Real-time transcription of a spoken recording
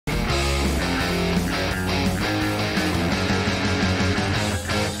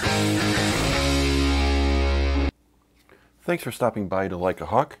Thanks for stopping by to Like a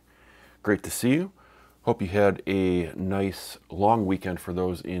Hawk. Great to see you. Hope you had a nice long weekend for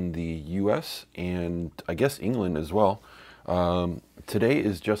those in the US and I guess England as well. Today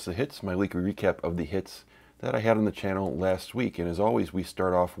is just the hits, my weekly recap of the hits that I had on the channel last week. And as always, we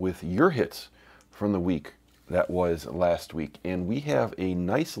start off with your hits from the week that was last week. And we have a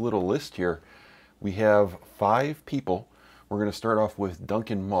nice little list here. We have 5 people. We're going to start off with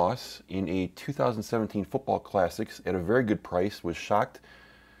Duncan Moss in a 2017 Football Classics at a very good price. Was shocked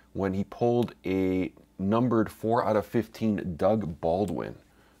when he pulled a numbered 4 out of 15 Doug Baldwin.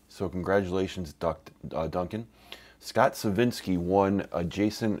 So congratulations, Duncan. Scott Savinsky won a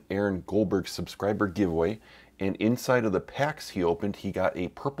Jason Aaron Goldberg subscriber giveaway. And inside of the packs he opened, he got a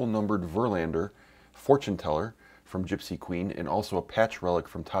purple numbered Verlander fortune teller from Gypsy Queen and also a patch relic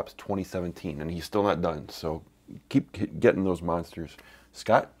from Topps 2017. And he's still not done. So keep getting those monsters.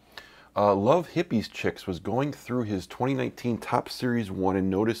 Scott, Love Hippies Chicks was going through his 2019 Topps Series 1 and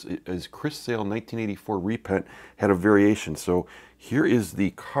noticed his Chris Sale 1984 reprint had a variation. So here is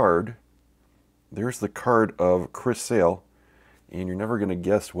the card. There's the card of Chris Sale, and you're never going to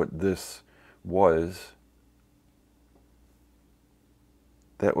guess what this was.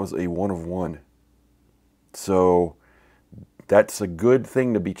 That was a 1 of 1. So that's a good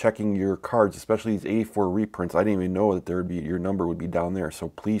thing to be checking your cards, especially these 84 reprints. I didn't even know that there would be your number would be down there. So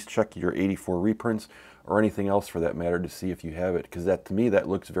please check your 84 reprints or anything else for that matter to see if you have it, because that to me that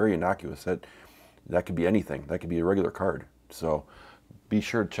looks very innocuous. That could be anything. That could be a regular card. So be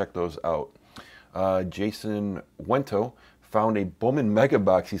sure to check those out. Jason Wento found a Bowman Mega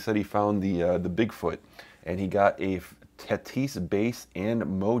Box. He said he found the Bigfoot, and he got a Tatis base and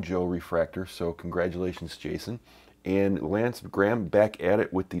Mojo refractor. So congratulations, Jason. And Lance Graham back at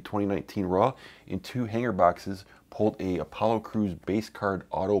it with the 2019 Raw in 2 hanger boxes, pulled a Apollo Crews base card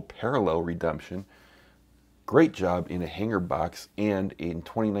auto parallel redemption. Great job in a hanger box, and in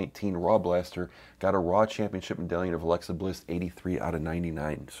 2019 Raw Blaster got a Raw Championship medallion of Alexa Bliss 83 out of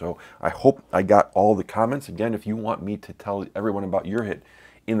 99. So I hope I got all the comments. Again, if you want me to tell everyone about your hit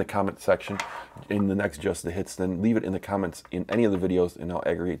in the comment section in the next Just the Hits, then leave it in the comments in any of the videos and I'll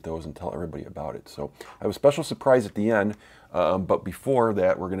aggregate those and tell everybody about it. So I have a special surprise at the end, but before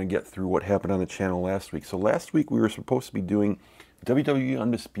that we're going to get through what happened on the channel last week. So last week we were supposed to be doing WWE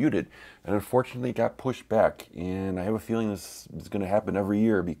Undisputed, and unfortunately it got pushed back, and I have a feeling this is going to happen every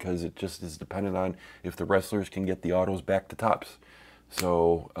year because it just is dependent on if the wrestlers can get the autos back to Topps.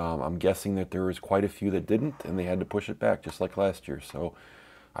 So I'm guessing that there was quite a few that didn't, and they had to push it back just like last year. So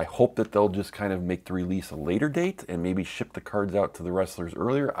I hope that they'll just kind of make the release a later date and maybe ship the cards out to the wrestlers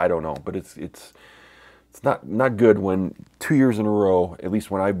earlier. I don't know, but it's not good when 2 years in a row, at least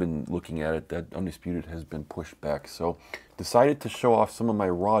when I've been looking at it, that Undisputed has been pushed back. So decided to show off some of my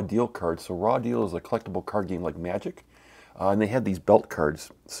Raw Deal cards. So Raw Deal is a collectible card game like Magic, and they had these belt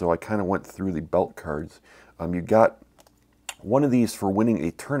cards. So I kind of went through the belt cards. You got one of these for winning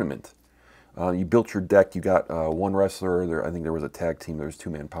a tournament. You built your deck, you got one wrestler, I think there was a tag team, there was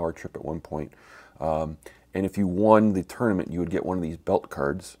 2-man power trip at one point. And if you won the tournament, you would get one of these belt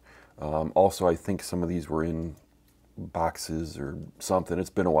cards. Also, I think some of these were in boxes or something.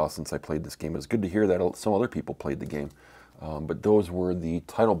 It's been a while since I played this game. It was good to hear that some other people played the game. But those were the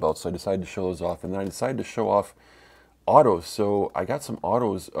title belts, so I decided to show those off. And then I decided to show off autos. So I got some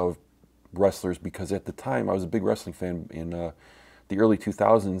autos of wrestlers because at the time I was a big wrestling fan in the early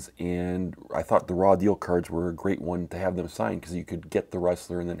 2000s, and I thought the Raw Deal cards were a great one to have them signed because you could get the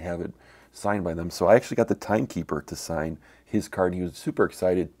wrestler and then have it signed by them. So I actually got the Timekeeper to sign his card. He was super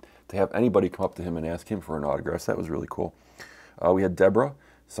excited to have anybody come up to him and ask him for an autograph. So that was really cool. We had Deborah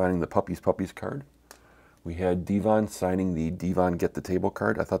signing the Puppies card. We had Devon signing the Devon Get the Table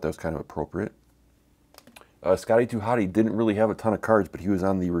card. I thought that was kind of appropriate. Scotty Too Hottie didn't really have a ton of cards, but he was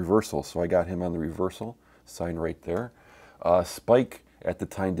on the reversal, so I got him on the reversal, signed right there. Spike at the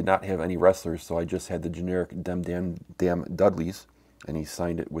time did not have any wrestlers, so I just had the generic Damn Dudleys, and he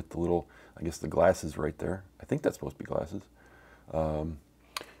signed it with the little, I guess, the glasses right there. I think that's supposed to be glasses.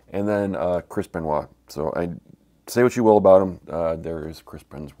 And then Chris Benoit. So I say what you will about him. There is Chris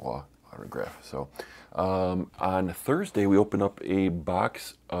Benoit autograph. So on Thursday, we opened up a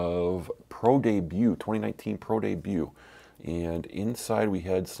box of Pro Debut, 2019 Pro Debut. And inside we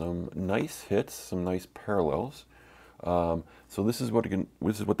had some nice hits, some nice parallels. So this is what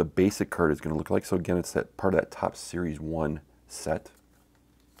the basic card is going to look like. So again, it's that part of that Topps Series 1 set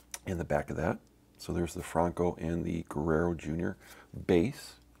in the back of that. So there's the Franco and the Guerrero Jr.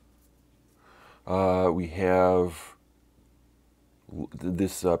 base. We have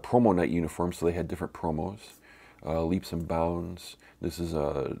this promo night uniform, so they had different promos. Leaps and Bounds. This is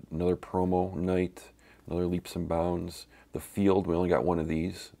another promo night, another Leaps and Bounds. The Field, we only got one of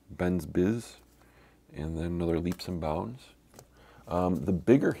these. Ben's Biz, and then another Leaps and Bounds. The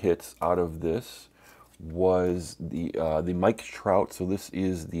bigger hits out of this was the Mike Trout. So this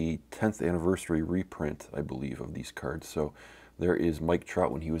is the 10th anniversary reprint, I believe, of these cards. So there is Mike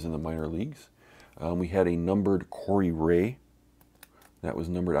Trout when he was in the minor leagues. We had a numbered Corey Ray. That was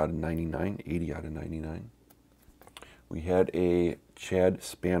numbered out of 99, 80 out of 99. We had a Chad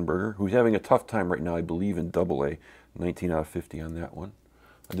Spanberger, who's having a tough time right now, I believe, in Double-A, 19 out of 50 on that one.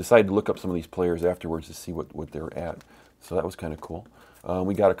 I decided to look up some of these players afterwards to see what they're at. So that was kind of cool.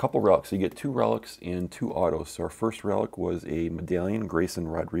 We got a couple relics. So you get 2 relics and 2 autos. So our first relic was a medallion, Grayson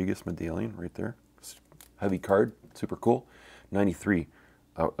Rodriguez medallion right there. Heavy card, super cool. 93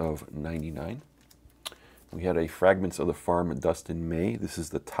 out of 99. We had a Fragments of the Farm, Dustin May. This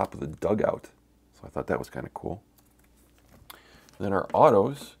is the top of the dugout. So I thought that was kind of cool. Then our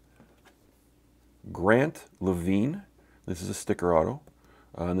autos, Grant Levine. This is a sticker auto.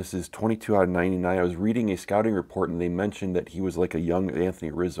 And this is 22 out of 99. I was reading a scouting report, and they mentioned that he was like a young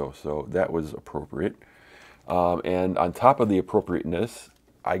Anthony Rizzo, so that was appropriate. And on top of the appropriateness,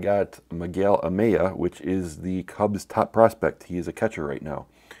 I got Miguel Amaya, which is the Cubs' top prospect. He is a catcher right now.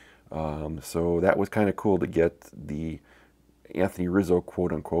 So that was kind of cool to get the Anthony Rizzo,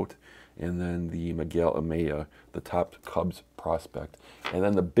 quote-unquote, and then the Miguel Amaya, the top Cubs prospect. And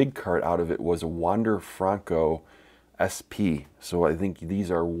then the big card out of it was a Wander Franco SP. So I think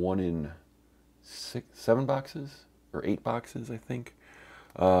these are 1 in 7 boxes or 8 boxes, I think.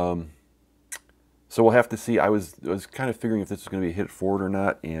 So we'll have to see. I was kind of figuring if this was going to be a hit forward or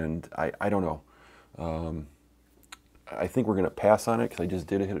not, and I don't know. I think we're going to pass on it because I just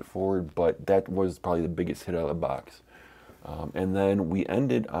did a hit it forward, but that was probably the biggest hit out of the box. And then we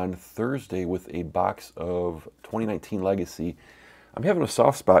ended on Thursday with a box of 2019 Legacy. I'm having a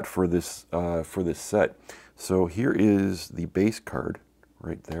soft spot for this set. So here is the base card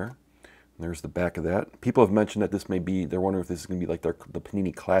right there. There's the back of that. People have mentioned that this may be, they're wondering if this is going to be like the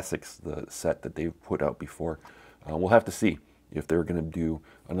Panini Classics, the set that they've put out before. We'll have to see if they're going to do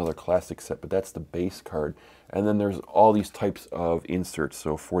another classic set, but that's the base card. And then there's all these types of inserts.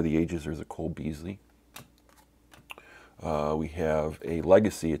 So for the ages, there's a Cole Beasley. We have a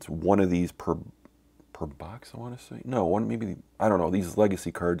Legacy. It's one of these per box, I want to say. No, one maybe, I don't know. These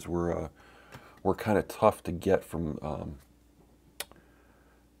Legacy cards were kind of tough to get from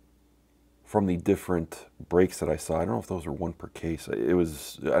the different breaks that I saw. I don't know if those were 1 per case. It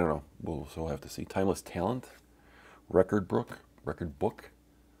was, I don't know. We'll have to see. Timeless Talent, Record Book,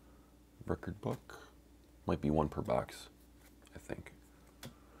 might be 1 per box, I think.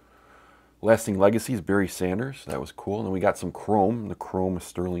 Lasting Legacies, Barry Sanders. That was cool. And then we got some Chrome, the Chrome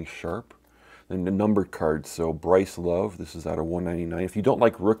Sterling Sharp. Then the numbered cards. So Bryce Love, this is out of 199. If you don't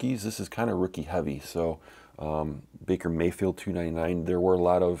like rookies, this is kind of rookie heavy. So Baker Mayfield, 299. There were a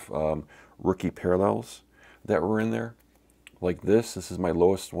lot of rookie parallels that were in there. Like this is my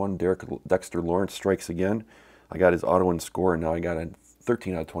lowest one. Dexter Lawrence strikes again. I got his auto and score, and now I got a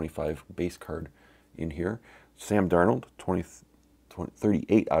 13 out of 25 base card in here. Sam Darnold,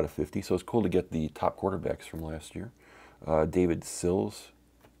 38 out of 50. So it's cool to get the top quarterbacks from last year. David Sills.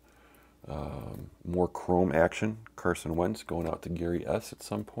 More Chrome action. Carson Wentz going out to Gary S. at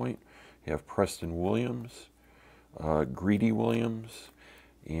some point. You have Preston Williams, Greedy Williams,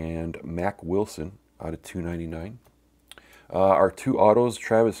 and Mac Wilson out of 299. Our 2 autos,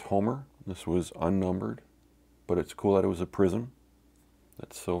 Travis Homer. This was unnumbered, but it's cool that it was a prism.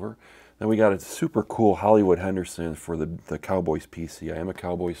 That's silver. Then we got a super cool Hollywood Henderson for the Cowboys PC. I am a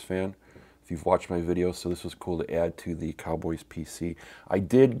Cowboys fan, if you've watched my videos, so this was cool to add to the Cowboys PC. I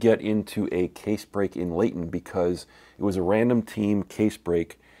did get into a case break in Layton because it was a random team case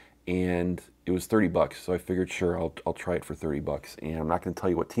break, and it was 30 bucks. So I figured, sure, I'll try it for 30 bucks. And I'm not going to tell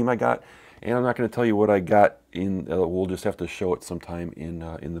you what team I got, and I'm not going to tell you what I got in. We'll just have to show it sometime in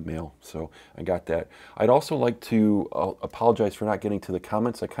the mail. So I got that. I'd also like to apologize for not getting to the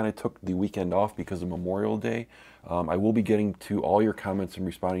comments. I kind of took the weekend off because of Memorial Day. I will be getting to all your comments and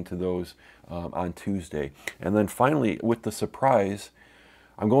responding to those on Tuesday. And then finally, with the surprise,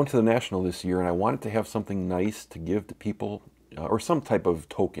 I'm going to the National this year, and I wanted to have something nice to give to people, or some type of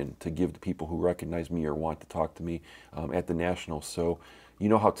token to give to people who recognize me or want to talk to me at the National. So you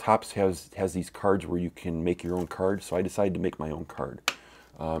know how Topps has these cards where you can make your own card? So I decided to make my own card.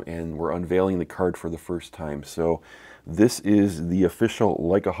 And we're unveiling the card for the first time. So this is the official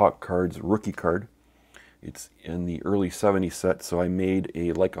Like a Hawk Cards rookie card. It's in the early 70s set, so I made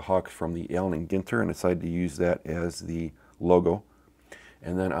a Like a Hawk from the Allen and Ginter and decided to use that as the logo.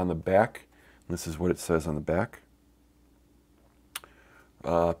 And then on the back, this is what it says on the back.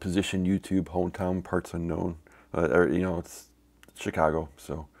 Position YouTube, hometown, parts unknown. or, you know, it's Chicago,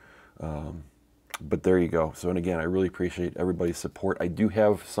 so. But there you go. So, and again, I really appreciate everybody's support. I do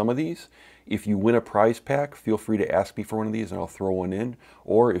have some of these. If you win a prize pack, feel free to ask me for one of these and I'll throw one in.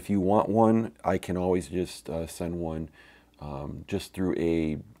 Or if you want one, I can always just send one just through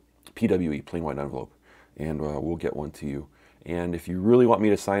a PWE, plain white envelope, and we'll get one to you. And if you really want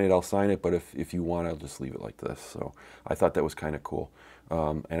me to sign it, I'll sign it. But if you want, I'll just leave it like this. So I thought that was kind of cool.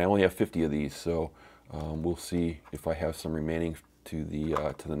 And I only have 50 of these, so we'll see if I have some remaining to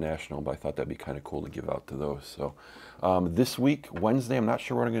the national, but I thought that'd be kind of cool to give out to those. So this week, Wednesday, I'm not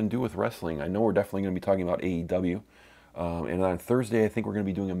sure what I'm going to do with wrestling. I know we're definitely going to be talking about AEW. And on Thursday, I think we're going to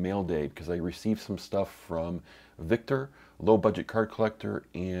be doing a mail day because I received some stuff from Victor, low budget card collector,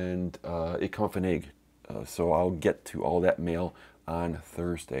 and It Come An Egg. So I'll get to all that mail on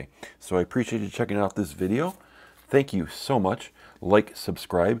Thursday. So I appreciate you checking out this video. Thank you so much. Like,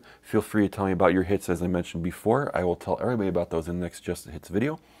 subscribe. Feel free to tell me about your hits, as I mentioned before. I will tell everybody about those in the next Just the Hits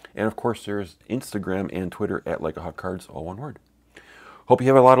video. And of course, there's Instagram and Twitter at Like a Hawk Cards, all one word. Hope you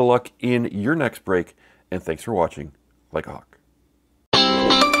have a lot of luck in your next break, and thanks for watching Like a Hawk.